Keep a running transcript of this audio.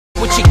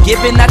you're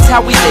given, that's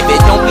how we live it.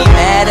 Don't be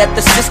mad at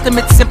the system,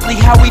 it's simply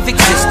how we've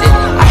existed.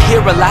 I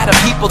hear a lot of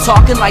people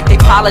talking like they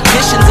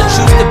politicians and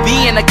choose to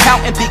be an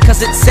accountant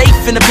because it's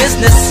safe in the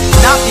business,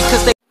 not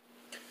because they...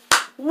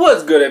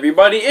 What's good,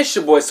 everybody? It's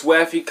your boy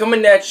Swaffy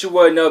coming at you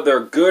with another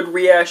good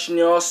reaction,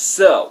 y'all.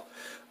 So,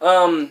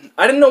 I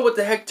didn't know what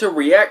the heck to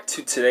react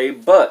to today,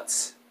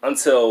 but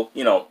until,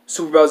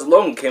 Superbow's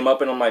Logan came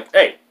up and I'm like,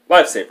 hey,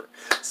 lifesaver.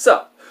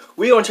 So,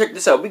 we gonna check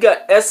this out. We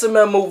got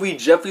SML movie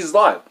Jeffy's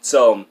Live.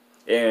 So,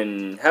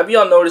 and have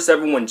y'all noticed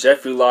every when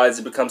Jeffy lies,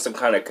 it becomes some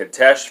kind of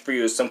catastrophe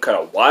or some kind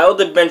of wild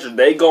adventure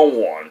they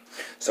go on.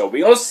 So,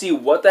 we gonna see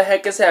what the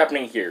heck is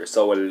happening here.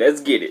 So,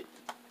 let's get it.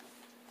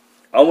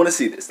 I want to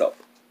see this though.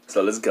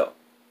 So let's go.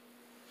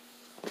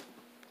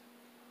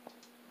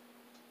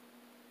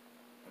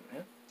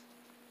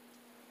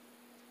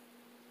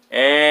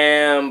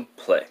 And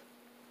play.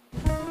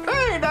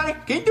 Hey, Daddy,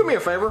 can you do me a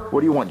favor? What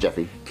do you want,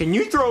 Jeffy? Can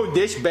you throw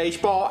this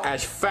baseball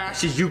as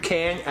fast as you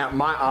can at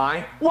my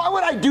eye? Why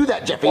would I do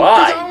that, Jeffy?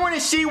 Why? Because I want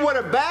to see what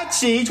a bat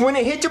sees when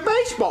it hits a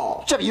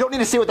baseball. Jeffy, you don't need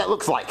to see what that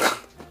looks like.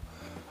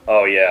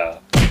 Oh, yeah.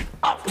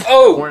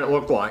 Oh! What it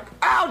looked like.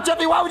 Ow,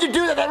 Jeffy, why would you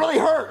do that? That really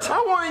hurt. I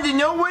wanted to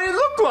know what it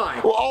looked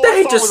like. Well, all That I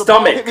hit saw your was a ball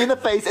stomach. hit me in the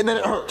face, and then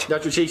it hurt.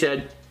 That's what she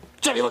said.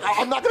 Jeffy, look,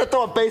 I'm not going to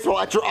throw a baseball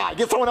at your eye.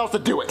 Get someone else to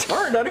do it.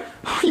 All right, Daddy.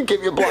 You gave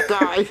me a black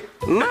eye.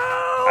 No,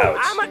 Ouch.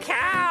 I'm a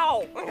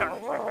cow.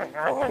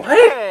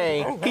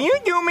 Hey, can you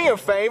do me a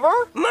favor?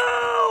 Moo!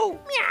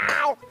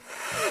 Meow!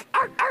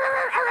 Quack,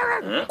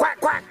 quack,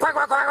 quack, quack,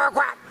 quack, quack,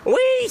 quack.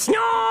 We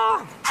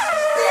snore!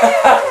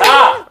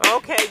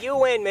 Okay, you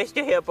win,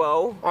 Mr.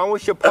 Hippo. I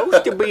was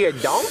supposed to be a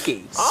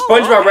donkey.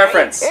 SpongeBob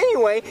reference.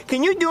 Anyway,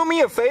 can you do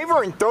me a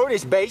favor and throw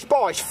this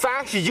baseball as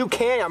fast as you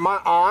can at my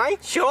eye?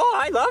 Sure,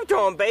 I love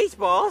throwing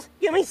baseballs.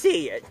 Let me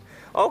see it.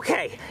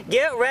 Okay,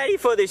 get ready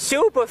for the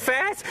super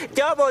fast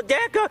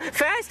double-decker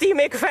Fasty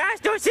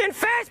McFasterson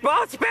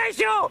fastball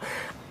special.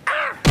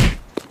 Ah!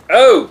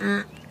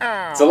 Oh!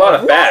 It's a lot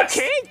of fast.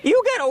 Kid,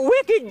 you got a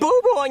wicked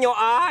boo-boo on your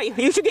eye.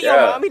 You should get your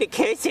mommy to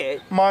kiss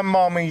it. My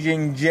mommy's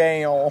in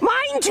jail.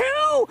 Mine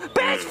too!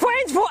 Best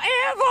friends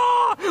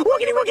forever!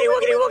 Woogity, woogity,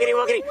 woogity, woogity,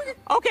 woogity.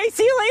 Okay,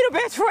 see you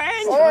later, best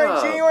friend. All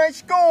right, see you at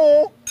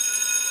school.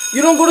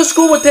 You don't go to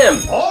school with them.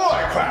 All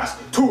right, class.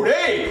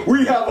 Today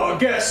we have a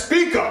guest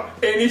speaker,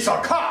 and it's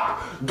a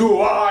cop. Do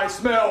I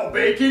smell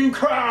bacon,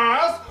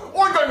 class?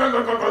 Oink, oink,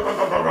 oink, oink,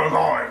 oink, oink,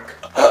 oink.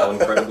 How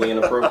incredibly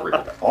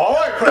inappropriate. All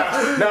right,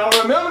 class. Now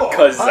remember,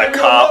 'Cause it's a hide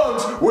your cop.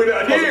 lungs with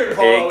a deer in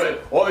front of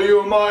it, or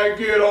you might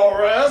get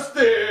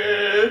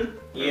arrested.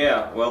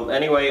 Yeah, well,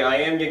 anyway, I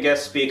am your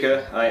guest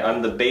speaker.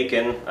 I'm the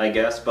bacon, I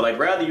guess, but I'd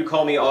rather you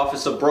call me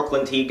Officer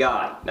Brooklyn T.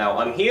 Guy. Now,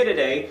 I'm here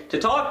today to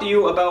talk to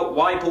you about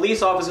why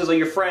police officers are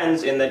your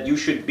friends and that you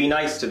should be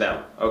nice to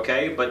them,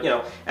 okay? But,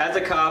 as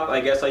a cop, I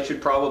guess I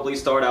should probably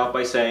start out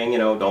by saying,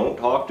 don't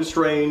talk to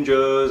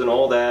strangers and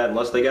all that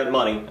unless they got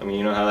money. I mean,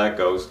 you know how that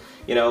goes.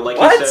 Like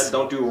What? you said,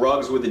 don't do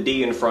rugs with a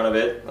D in front of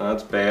it.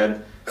 That's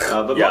bad.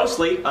 But Yeah.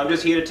 mostly, I'm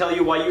just here to tell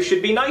you why you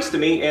should be nice to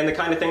me and the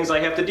kind of things I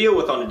have to deal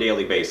with on a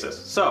daily basis.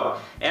 So,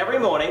 every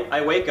morning,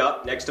 I wake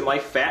up next to my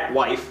fat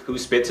wife who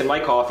spits in my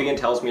coffee and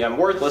tells me I'm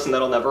worthless and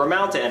that'll never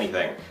amount to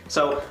anything.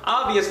 So,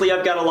 obviously,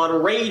 I've got a lot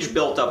of rage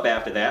built up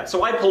after that,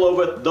 so I pull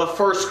over the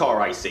first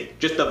car I see.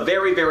 Just the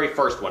very, very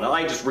first one, and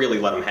I just really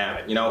let him have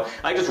it,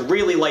 I just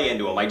really lay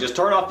into him. I just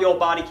turn off the old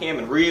body cam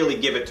and really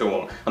give it to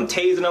him. I'm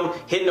tasing him,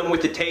 hitting him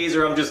with the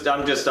taser,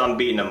 I'm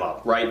beating him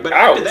up, right? But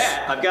after Ouch.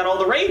 that, I've got all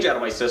the rage out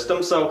of my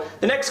system, so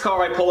the next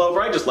car I pull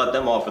over, I just let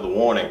them off with a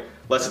warning.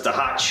 Unless it's a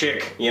hot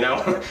chick,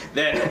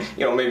 then,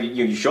 maybe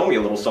you show me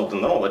a little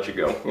something, then I'll let you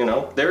go,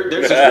 There's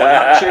this one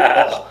hot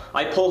chick,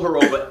 I pull her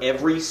over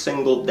every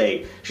single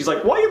day. She's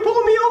like, why are you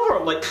pulling me over?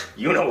 I'm like,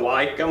 you know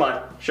why, come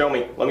on, show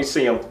me, let me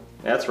see them.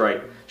 That's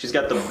right, she's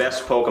got the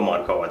best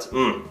Pokemon cards,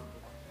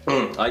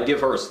 I'd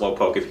give her a slow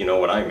poke if you know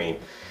what I mean.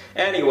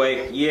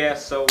 Anyway, yeah,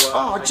 so,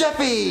 Oh,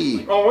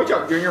 Jeffy! Oh, what's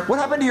up, Junior? What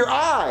happened to your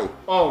eye?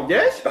 Oh,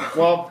 this?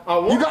 Well, I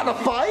won't. You got in a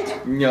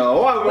fight?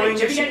 No, I Wait, won't.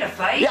 Jeffy got in a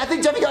fight? Yeah, I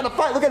think Jeffy got in a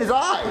fight. Look at his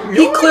eye.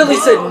 He clearly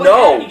said What no.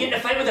 happened? You get in a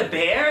fight with a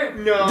bear?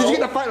 No. Did you get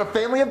in a fight with a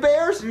family of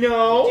bears?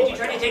 No. Did you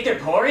try to take their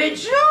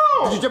porridge?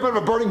 No. Did you jump out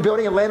of a burning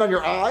building and land on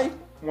your eye?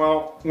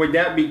 Well, would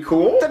that be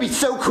cool? That'd be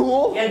so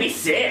cool. Yeah, that'd be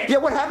sick. Yeah,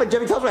 what happened,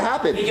 Jeffy? Tell us what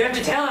happened. You have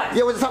to tell us.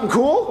 Yeah, was it something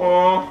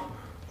cool?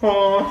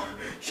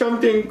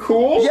 Something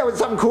cool? Yeah, was it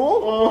something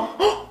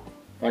cool?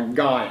 I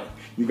got it.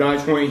 You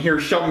guys want to hear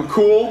something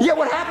cool? Yeah,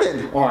 what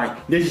happened?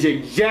 Alright, this is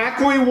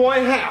exactly what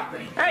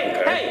happened.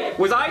 Hey,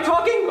 was I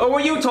talking or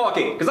were you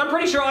talking? Because I'm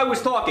pretty sure I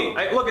was talking.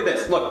 Look at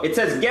this, look, it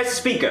says guest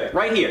speaker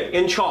right here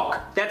in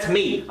chalk. That's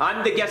me,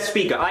 I'm the guest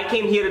speaker. I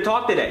came here to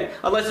talk today.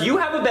 Unless you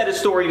have a better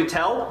story to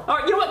tell.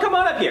 Alright, you know what, come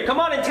on up here. Come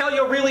on and tell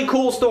your really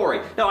cool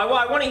story. No, I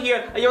want to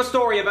hear your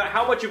story about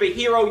how much of a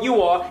hero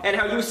you are and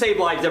how you save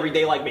lives every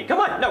day like me. Come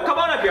on, no, come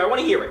on up here, I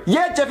want to hear it.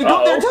 Yeah, Jeffy, go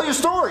up there and tell your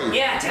story.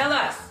 Yeah, tell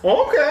us.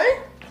 Okay.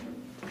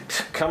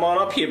 come on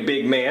up here,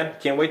 big man.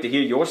 Can't wait to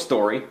hear your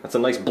story. That's a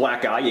nice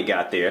black eye you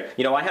got there.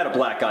 You know, I had a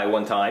black eye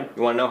one time.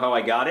 You want to know how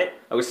I got it?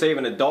 I was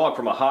saving a dog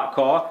from a hot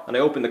car, and I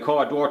opened the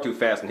car door too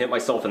fast and hit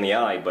myself in the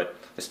eye, but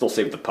I still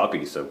saved the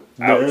puppy, so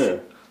ouch.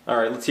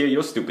 Alright, let's hear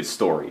your stupid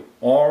story.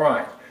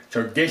 Alright,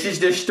 so this is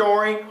the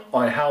story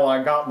on how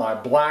I got my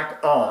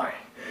black eye.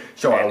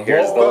 So I woke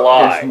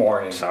up this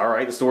morning.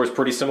 Alright, the story's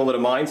pretty similar to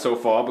mine so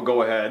far, but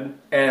go ahead.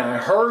 And I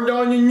heard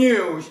on the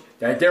news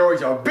that there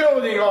was a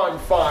building on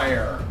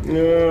fire.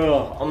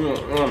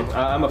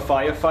 I'm a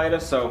firefighter,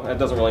 so that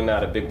doesn't really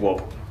matter, big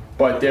whoop.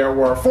 But there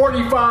were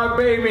 45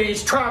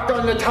 babies trapped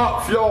on the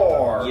top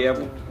floor. Yeah,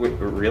 wait,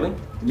 really?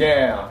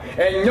 Yeah,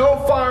 and no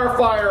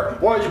firefighter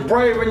was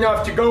brave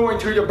enough to go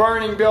into the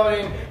burning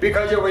building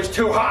because it was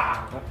too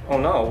hot. Oh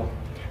no.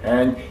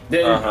 And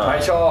then I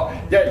saw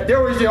that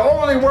there was the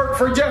only work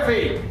for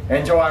Jeffy.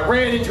 And so I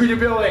ran into the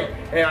building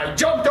and I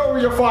jumped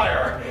over the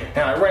fire. And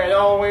I ran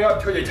all the way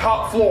up to the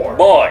top floor.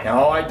 Boy. And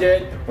all I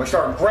did was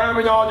start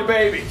grabbing all the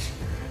babies.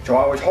 So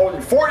I was holding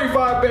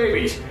 45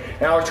 babies.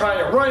 And I was trying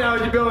to run out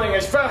of the building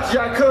as fast as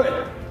I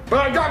could.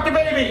 But I dropped the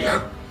baby.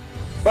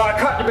 But I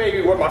caught the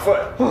baby with my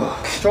foot.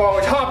 So I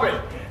was hopping.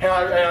 And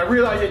I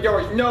realized that there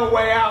was no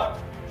way out.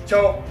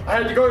 So I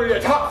had to go to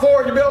the top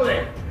floor of the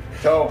building.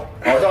 So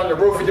I was on the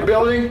roof of the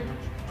building,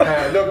 and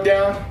I looked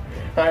down,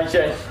 and I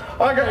said,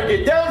 I gotta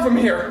get down from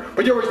here,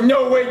 but there was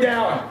no way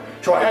down.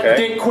 So I had to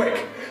think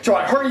quick. So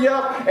I hurried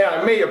up, and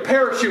I made a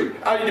parachute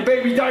out of the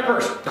baby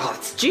diapers. Oh,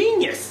 it's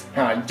genius.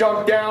 And I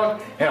jumped down,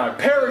 and I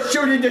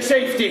parachuted to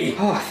safety.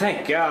 Oh,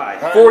 thank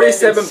God.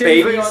 47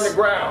 safely babies on the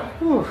ground.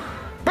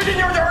 But then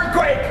there was an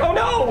earthquake. Oh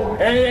no!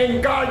 And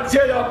then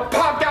Godzilla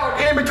popped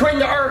out in between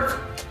the earth.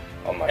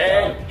 Oh my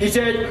And God. he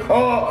said,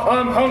 oh,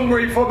 I'm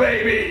hungry for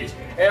babies.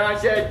 And I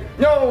said,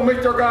 no,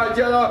 Mr.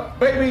 Godzilla,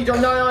 babies are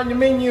not on the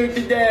menu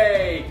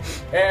today.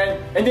 And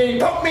then he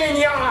poked me in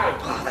the eye.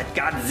 Oh, that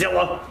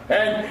Godzilla.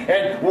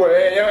 And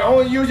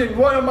only using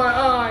one of my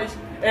eyes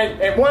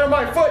and one of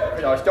my foot,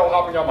 because I was still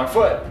hopping on my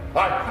foot.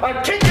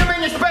 I kicked him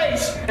into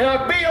space and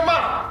I beat him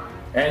up.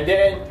 And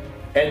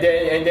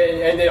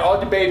then all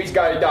the babies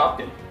got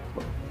adopted.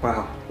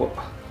 Wow.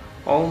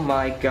 Oh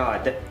my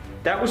God.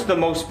 That was the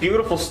most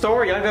beautiful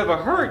story I've ever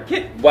heard.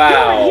 Wow.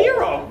 You're a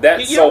hero.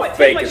 That's you know so what?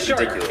 fake, Take my it's shirt.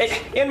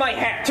 ridiculous. In my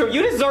hat, too.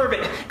 You deserve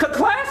it.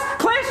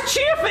 Class,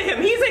 cheer for him.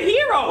 He's a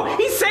hero.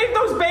 He saved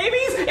those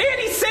babies, and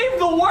he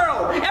saved the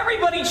world.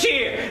 Everybody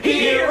cheer.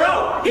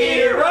 Hero,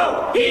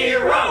 hero,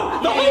 hero.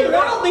 The whole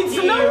world needs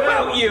to know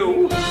about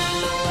you.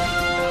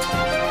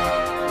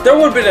 There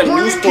would have been a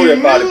news story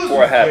about it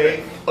before it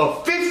happened. A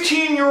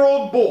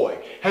 15-year-old boy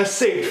has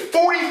saved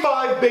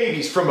 45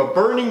 babies from a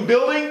burning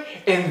building,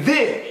 and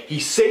then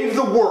he saved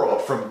the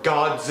world from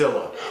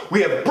Godzilla.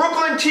 We have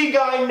Brooklyn T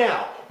Guy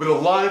now with a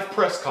live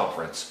press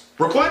conference.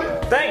 Brooklyn?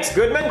 Thanks,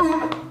 Goodman.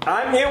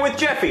 I'm here with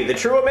Jeffy, the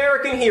true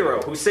American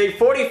hero who saved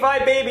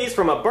 45 babies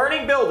from a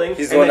burning building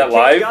He's and the then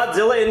one kicked that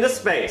Godzilla into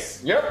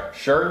space. Yep,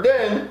 sure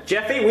did.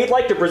 Jeffy, we'd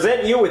like to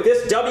present you with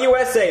this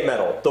WSA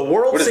medal, the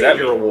World What does that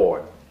Savior mean?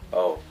 Award.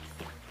 Oh.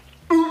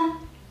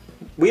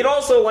 We'd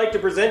also like to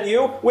present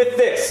you with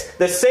this,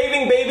 the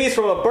Saving Babies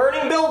from a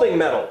Burning Building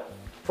medal.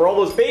 For all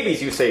those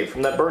babies you saved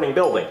from that burning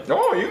building.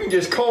 Oh, you can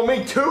just call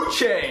me 2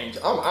 Chainz.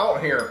 I'm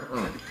out here.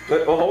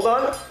 Well, hold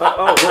on.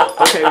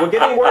 Okay, we're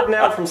getting word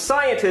now from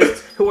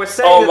scientists who are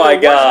saying Oh that my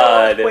there was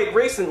God. no earthquake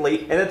recently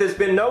and that there's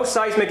been no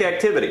seismic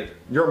activity.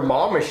 Your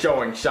mom is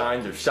showing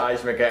signs of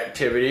seismic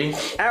activity.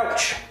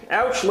 Ouch.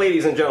 Ouch,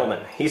 ladies and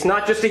gentlemen. He's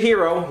not just a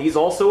hero, he's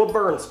also a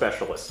burn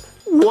specialist.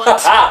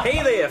 What?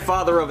 Hey there,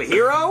 father of a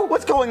hero.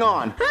 What's going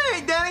on?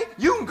 Hey, Danny,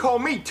 you can call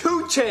me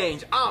 2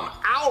 Chainz. I'm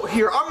out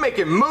here. I'm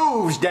making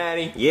moves,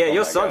 Danny. Yeah,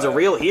 your son's a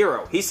real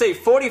hero. He saved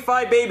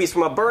 45 babies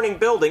from a burning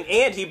building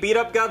and he beat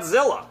up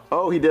Godzilla.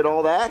 Oh, he did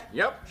all that?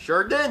 Yep,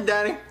 sure did,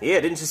 Danny.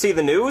 Yeah, didn't you see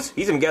the news?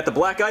 He's even got the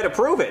black eye to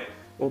prove it.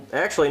 Well,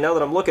 actually, now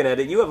that I'm looking at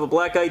it, you have a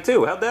black eye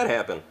too. How'd that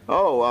happen?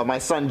 Oh, my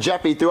son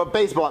Jeffy threw a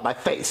baseball at my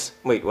face.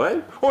 Wait,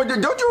 what? Oh,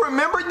 don't you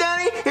remember,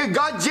 Danny?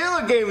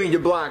 Godzilla gave me the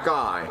black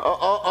eye.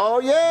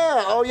 Oh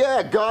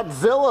yeah,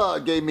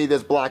 Godzilla gave me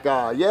this black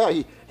eye.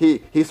 Yeah,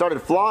 he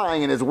started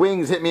flying and his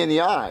wings hit me in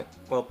the eye.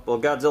 Well,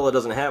 Godzilla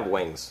doesn't have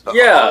wings.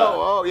 Yeah.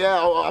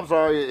 I'm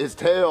sorry, his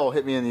tail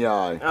hit me in the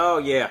eye. Oh,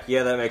 yeah,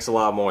 that makes a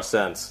lot more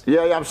sense.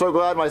 Yeah, I'm so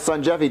glad my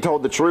son Jeffy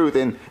told the truth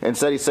and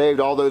said he saved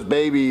all those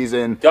babies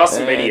and Y'all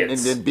some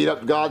idiots. And beat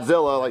up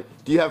Godzilla. Like,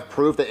 do you have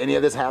proof that any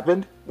of this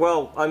happened?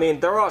 Well, I mean,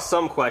 there are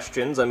some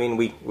questions. I mean,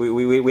 we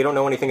don't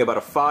know anything about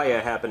a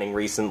fire happening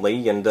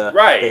recently, and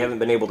Right. they haven't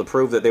been able to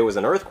prove that there was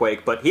an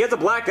earthquake, but he has a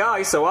black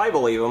eye, so I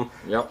believe him.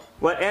 Yep.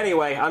 But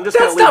anyway, I'm just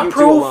going to That's leave not you two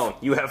proof. alone.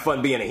 You have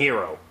fun being a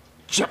hero.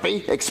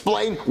 Jeffy,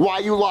 explain why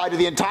you lied to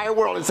the entire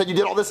world and said you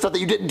did all this stuff that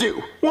you didn't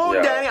do. Well,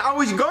 Yeah. Danny, I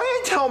was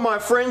going to tell my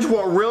friends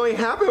what really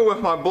happened with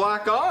my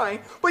black eye,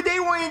 but they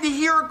wanted to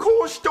hear a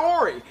cool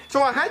story.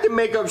 So I had to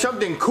make up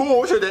something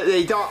cool so that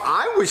they thought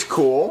I was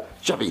cool.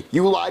 Jeffy,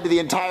 you lied to the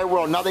entire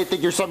world. Now they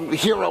think you're some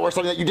hero or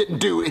something that you didn't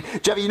do.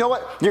 Jeffy, you know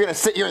what? You're going to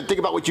sit here and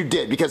think about what you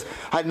did because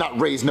I did not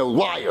raise no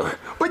liar.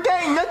 But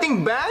Danny,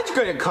 nothing bad's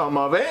going to come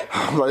of it.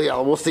 Well, yeah,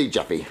 we'll see,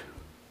 Jeffy.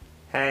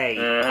 Hey.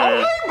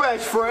 Oh, hey,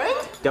 best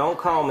friend. Don't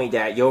call me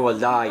that. You're a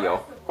liar.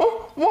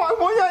 Oh, what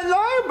did I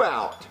lie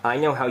about? I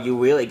know how you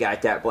really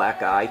got that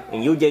black eye,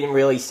 and you didn't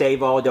really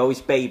save all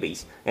those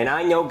babies. And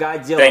I know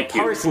Godzilla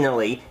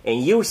personally,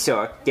 and you,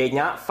 sir, did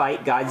not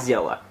fight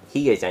Godzilla.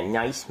 He is a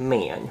nice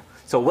man.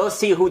 So we'll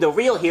see who the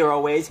real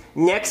hero is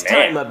next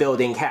time a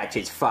building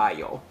catches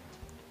fire.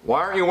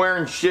 Why aren't you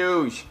wearing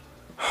shoes?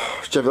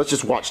 Jeffy, let's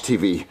just watch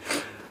TV.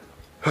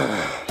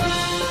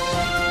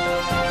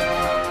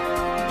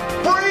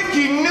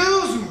 Breaking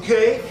news,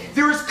 okay?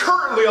 There is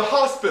currently a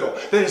hospital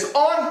that is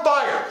on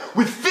fire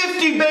with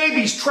 50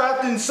 babies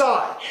trapped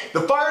inside.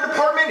 The fire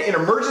department and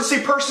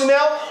emergency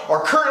personnel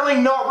are currently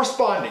not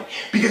responding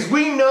because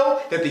we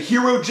know that the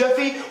hero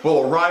Jeffy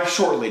will arrive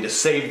shortly to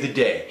save the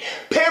day.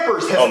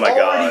 Pampers has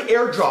already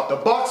airdropped a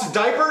box of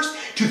diapers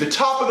to the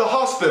top of the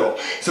hospital,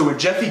 so when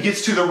Jeffy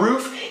gets to the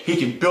roof, he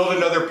can build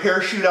another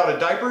parachute out of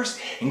diapers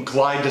and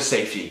glide to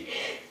safety.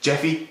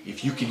 Jeffy,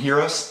 if you can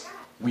hear us,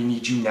 we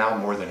need you now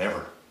more than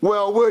ever.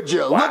 Well, would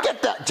you? Look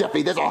at that,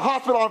 Jeffy. There's a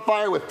hospital on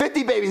fire with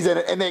 50 babies in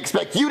it, and they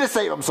expect you to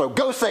save them, so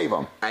go save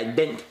them. I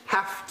didn't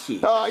have to.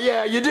 Oh,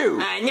 yeah, you do.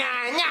 Nah.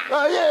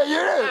 Oh, yeah, you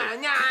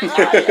do.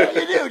 Yeah,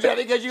 you do,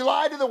 Jeffy, because you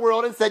lied to the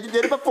world and said you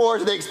did it before,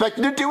 so they expect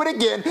you to do it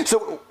again.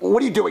 So,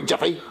 what are you doing,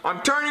 Jeffy?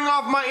 I'm turning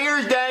off my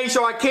ears, Daddy,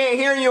 so I can't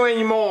hear you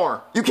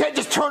anymore. You can't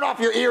just turn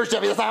off your ears,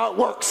 Jeffy. That's not how it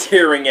works.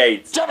 Hearing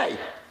aids. Jeffy,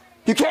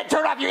 you can't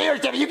turn off your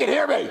ears, Jeffy. You can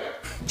hear me.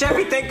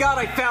 Jeffy, thank God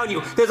I found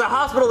you. There's a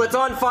hospital that's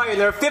on fire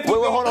and there are 50...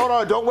 Wait, hold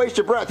on. Don't waste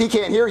your breath. He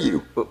can't hear you.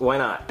 Why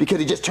not? Because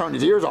he just turned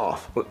his ears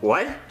off.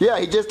 What? Yeah,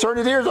 he just turned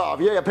his ears off.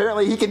 Yeah,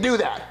 apparently he can do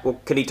that.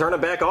 Well, can he turn it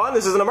back on?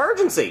 This is an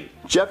emergency.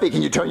 Jeffy,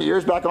 can you turn your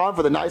ears back on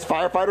for the nice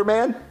firefighter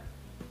man?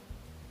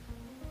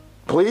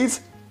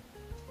 Please?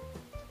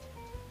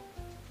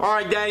 All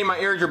right, Daddy, my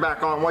ears are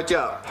back on. What's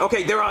up?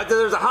 Okay,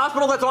 there's a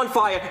hospital that's on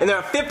fire, and there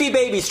are 50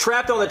 babies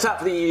trapped on the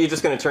top. You're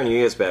just going to turn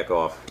your ears back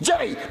off.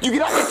 Jeffy, you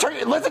cannot just turn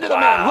your... Listen to the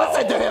man.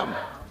 Listen to him.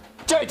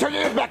 Jeffy, turn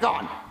your ears back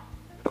on.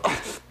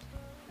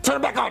 Turn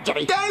it back on,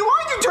 Jeffy. Daddy,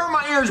 why'd you turn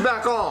my ears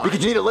back on? Because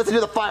you need to listen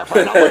to the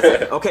firefighter, not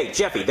listen. Okay,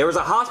 Jeffy, there is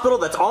a hospital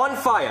that's on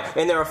fire,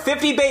 and there are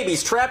 50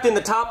 babies trapped in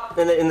the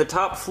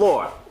top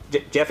floor.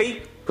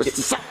 Jeffy?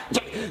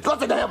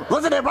 Listen to him.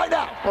 Listen to him right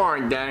now. All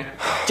right, Daddy.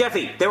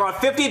 Jeffy, there are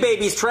 50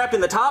 babies trapped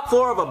in the top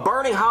floor of a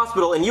burning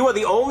hospital, and you are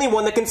the only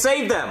one that can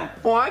save them.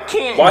 Well, I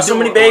can't. Why so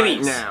many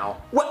babies? Right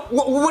now.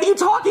 What are you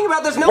talking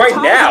about? There's no right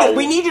time now. for this.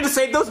 We need you to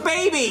save those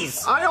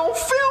babies. I don't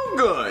feel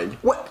good.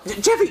 What,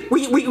 Jeffy?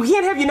 We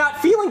can't have you not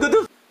feeling good.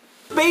 Those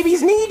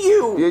babies need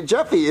you. Yeah,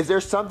 Jeffy, is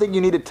there something you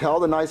need to tell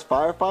the nice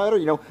firefighter?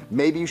 You know,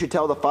 maybe you should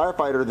tell the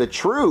firefighter the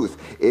truth.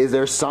 Is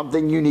there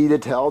something you need to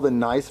tell the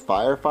nice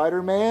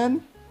firefighter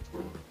man?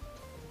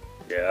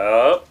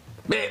 Yup.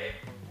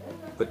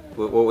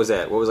 What was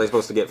that? What was I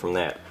supposed to get from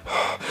that?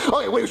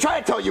 Okay, what he was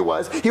trying to tell you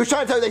was, he was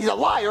trying to tell you that he's a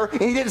liar,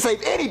 and he didn't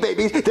save any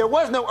babies. There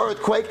was no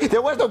earthquake,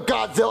 there was no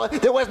Godzilla,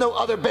 there was no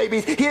other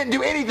babies. He didn't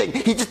do anything.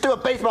 He just threw a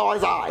baseball on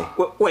his eye.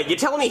 Wait, you're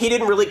telling me he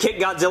didn't really kick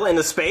Godzilla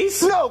into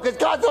space? No, because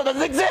Godzilla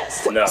doesn't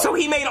exist. No. So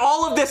he made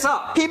all of this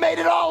up? He made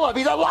it all up.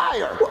 He's a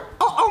liar.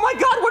 Oh my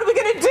God, what are we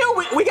gonna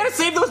do? We gotta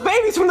save those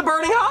babies from the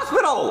burning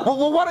hospital.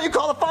 Well, why don't you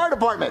call the fire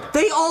department?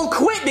 They all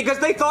quit because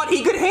they thought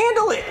he could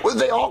handle it. Well,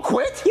 they all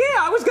quit? Yeah,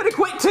 I was gonna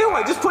quit too.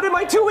 I just put in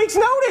my 2 weeks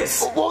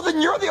notice. Well,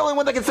 then you're the only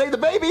one that can save the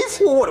babies.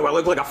 Well, what, do I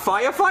look like a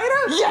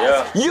firefighter?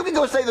 Yes, you can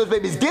go save those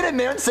babies. Get in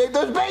there and save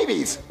those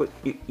babies.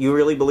 You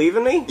really believe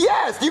in me?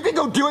 Yes, you can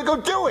go do it. Go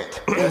do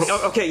it.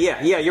 Okay,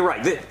 yeah, you're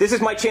right. This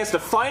is my chance to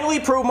finally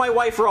prove my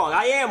wife wrong.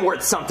 I am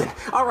worth something.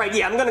 All right,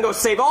 yeah, I'm gonna go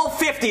save all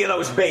 50 of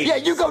those babies. Yeah,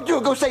 you go do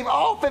it. Go save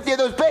all 50 of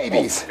those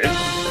babies.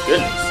 Oh,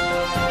 goodness.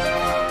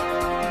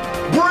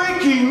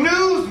 Breaking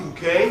news,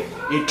 okay?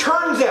 It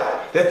turns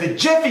out that the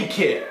Jeffy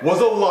kid was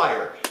a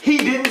liar. He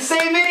didn't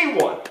save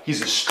anyone.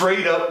 He's a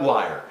straight up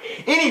liar.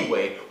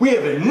 Anyway, we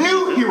have a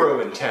new hero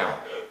in town.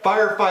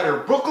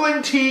 Firefighter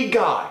Brooklyn T.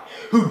 Guy,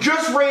 who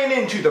just ran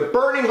into the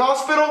burning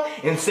hospital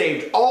and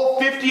saved all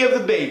 50 of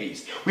the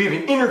babies. We have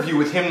an interview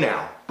with him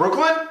now.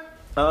 Brooklyn?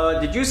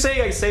 Did you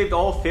say I saved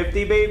all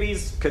 50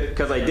 babies?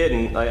 Because I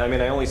didn't. I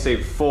mean, I only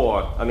saved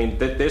 4. I mean,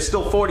 there's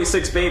still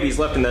 46 babies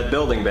left in that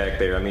building back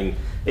there. I mean,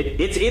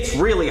 it's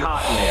really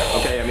hot in there,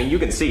 okay? I mean, you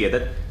can see it.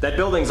 That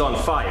building's on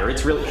fire.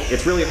 It's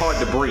really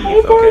hard to breathe,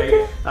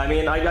 okay? I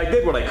mean, I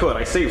did what I could.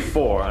 I saved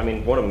 4. I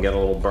mean, one of them got a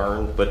little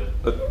burned, but...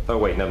 oh,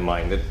 wait, never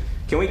mind.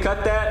 Can we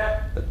cut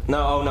that?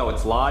 No, oh, no,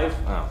 it's live?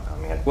 Oh,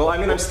 man. Well, I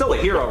mean, I'm still a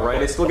hero,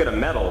 right? I still get a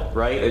medal,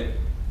 right?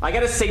 I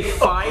gotta save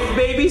 5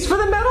 babies for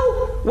the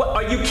medal? What,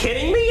 are you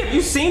kidding me? Have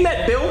you seen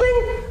that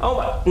building? Oh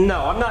my,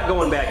 no, I'm not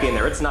going back in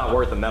there. It's not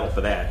worth a medal for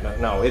that.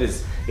 No, it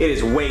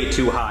is way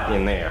too hot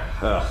in there.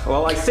 Ugh.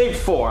 Well, I saved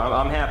 4.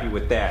 I'm happy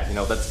with that. You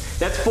know,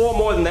 that's 4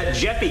 more than that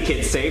Jeffy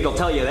kid saved, I'll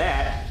tell you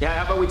that. Yeah,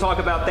 how about we talk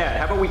about that?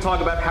 How about we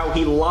talk about how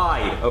he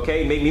lied,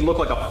 okay? Made me look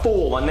like a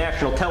fool on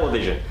national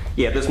television.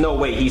 Yeah, there's no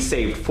way he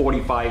saved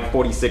 45,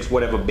 46,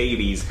 whatever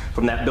babies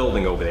from that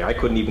building over there. I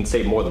couldn't even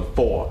save more than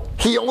 4.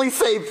 He only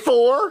saved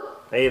 4?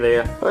 Hey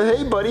there.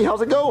 Hey, buddy,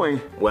 how's it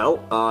going?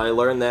 Well, I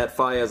learned that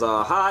fires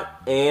are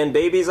hot and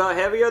babies are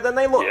heavier than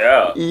they look.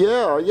 Yeah.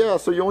 Yeah,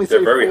 so you only They're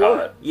saved very 4?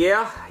 hot.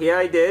 Yeah,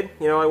 I did.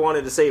 You know, I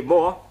wanted to save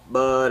more,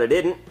 but I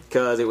didn't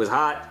because it was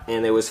hot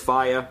and there was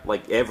fire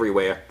like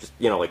everywhere. Just,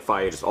 you know, like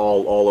fire just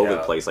all over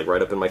the place, like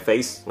right up in my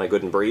face, and I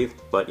couldn't breathe.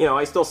 But, you know,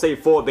 I still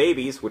saved 4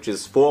 babies, which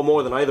is 4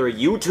 more than either of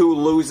you two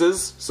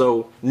losers,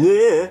 so,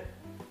 yeah.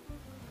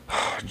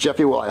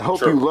 Jeffy, well, I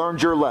hope you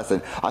learned your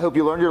lesson. I hope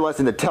you learned your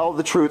lesson to tell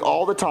the truth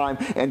all the time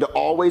and to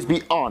always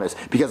be honest,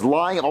 because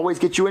lying always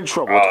gets you in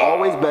trouble. It's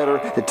always better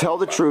to tell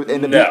the truth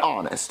and to be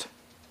honest.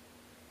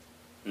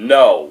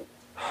 No.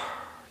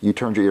 You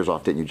turned your ears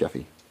off, didn't you,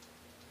 Jeffy?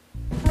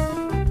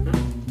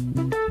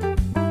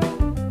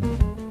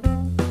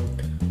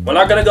 We're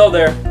not gonna go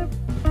there.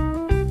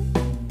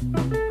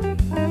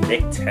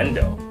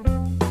 Nintendo.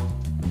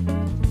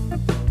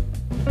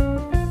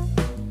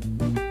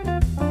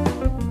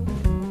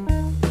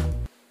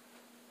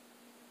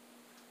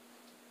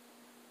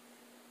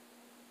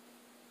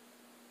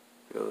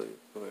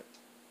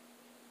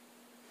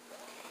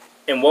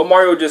 And what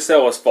Mario just said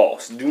was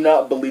false. Do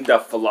not believe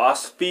that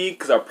philosophy,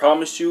 because I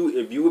promise you,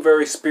 if you have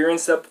ever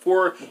experienced that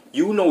before,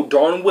 you know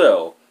darn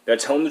well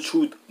that telling the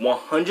truth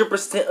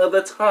 100% of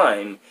the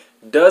time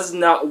does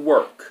not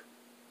work.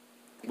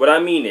 What I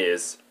mean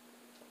is,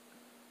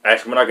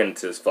 actually, we're not getting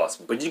into this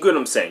philosophy, but you get what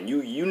I'm saying.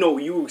 You know,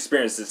 you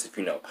experience this if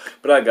you know.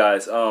 But alright,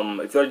 guys,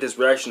 if you like this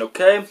reaction,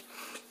 okay? If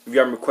you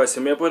got any requests,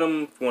 hit me up with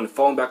them. If you want to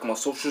follow me back on my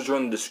socials, they're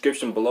in the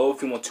description below.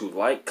 If you want to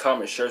like,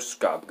 comment, share,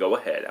 subscribe, go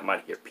ahead. I'm out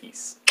of here.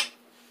 Peace.